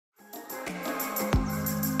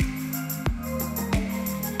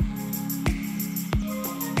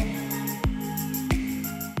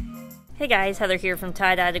Hey guys, Heather here from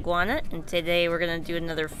Tye-Dyed Iguana, and today we're going to do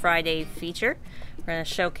another Friday feature. We're going to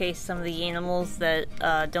showcase some of the animals that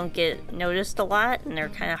don't get noticed a lot and they're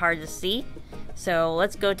kind of hard to see. So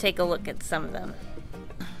let's go take a look at some of them.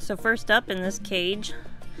 So first up in this cage,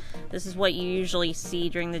 this is what you usually see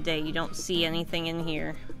during the day. You don't see anything in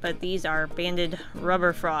here, but these are banded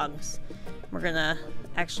rubber frogs. We're going to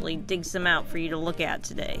actually dig some out for you to look at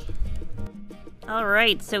today.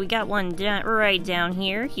 Alright, so we got one right down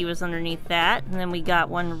here. He was underneath that. And then we got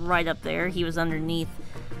one right up there. He was underneath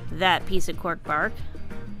that piece of cork bark.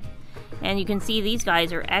 And you can see these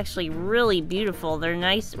guys are actually really beautiful. They're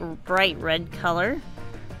nice, bright red color.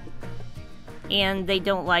 And they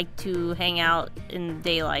don't like to hang out in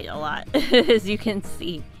daylight a lot, as you can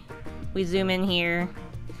see. We zoom in here.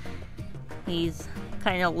 He's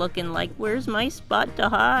kind of looking like, where's my spot to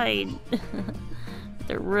hide?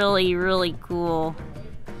 They're really, really cool.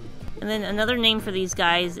 And then another name for these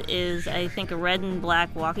guys is, I think, a red and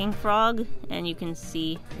black walking frog. And you can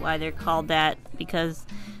see why they're called that, because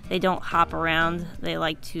they don't hop around. They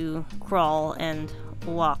like to crawl and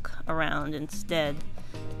walk around instead.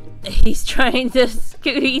 He's trying to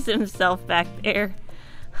squeeze himself back there.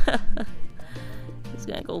 He's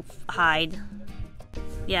gonna go hide.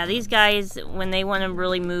 Yeah, these guys, when they want to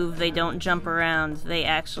really move, they don't jump around. They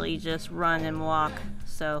actually just run and walk.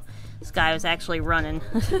 So this guy was actually running.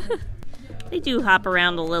 They do hop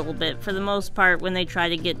around a little bit. For the most part, when they try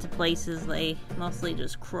to get to places, they mostly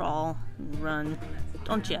just crawl and run.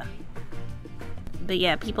 Don't ya? But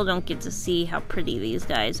yeah, people don't get to see how pretty these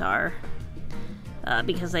guys are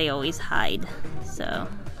because they always hide. So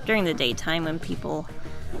during the daytime, when people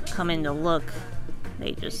come in to look,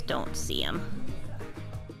 they just don't see them.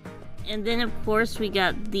 And then, of course, we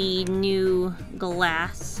got the new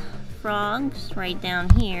glass frogs right down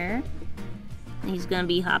here. He's gonna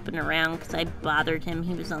be hopping around because I bothered him.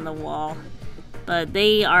 He was on the wall. But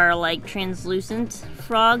they are like translucent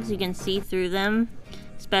frogs. You can see through them,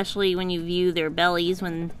 especially when you view their bellies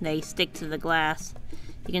when they stick to the glass.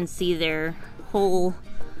 You can see their whole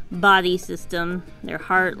body system, their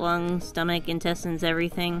heart, lungs, stomach, intestines,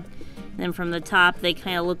 everything. And then from the top, they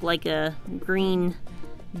kind of look like a green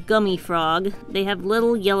gummy frog. They have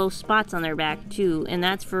little yellow spots on their back too, and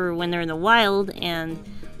that's for when they're in the wild and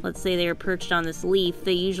let's say they're perched on this leaf.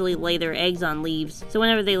 They usually lay their eggs on leaves. So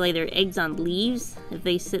whenever they lay their eggs on leaves, if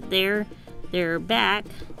they sit there, their back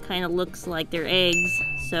kind of looks like their eggs,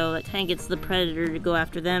 so it kind of gets the predator to go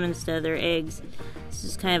after them instead of their eggs. This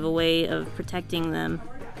is kind of a way of protecting them,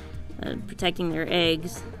 protecting their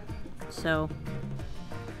eggs. So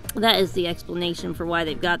that is the explanation for why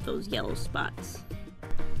they've got those yellow spots.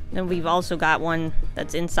 Then we've also got one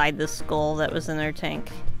that's inside the skull that was in their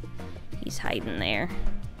tank. He's hiding there.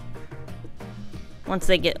 Once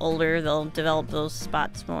they get older, they'll develop those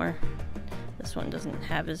spots more. This one doesn't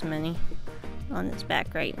have as many on its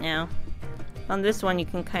back right now. On this one, you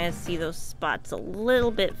can kind of see those spots a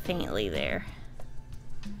little bit faintly there.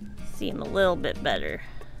 See them a little bit better.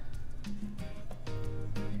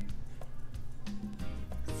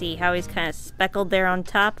 See how he's kind of speckled there on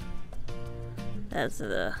top? That's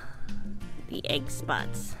the egg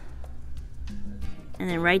spots. And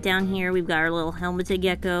then right down here we've got our little helmeted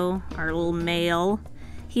gecko, our little male.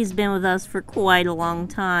 He's been with us for quite a long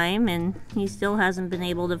time and he still hasn't been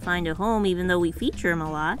able to find a home even though we feature him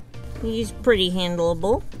a lot. He's pretty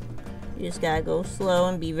handleable. You just gotta go slow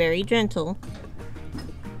and be very gentle.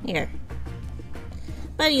 Here.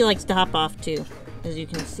 But he likes to hop off too, as you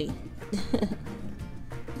can see.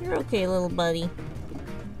 You're okay, little buddy.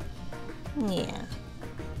 Yeah.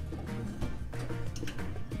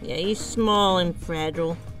 Yeah, he's small and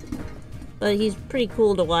fragile, but he's pretty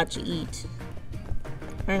cool to watch eat.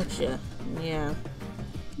 Aren't you? Yeah.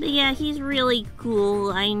 But yeah, he's really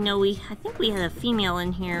cool. I know I think we had a female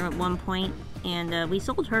in here at one point, and we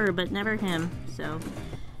sold her, but never him, so.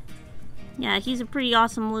 Yeah, he's a pretty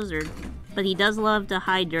awesome lizard. But he does love to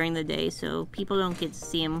hide during the day, so people don't get to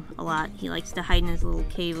see him a lot. He likes to hide in his little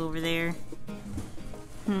cave over there.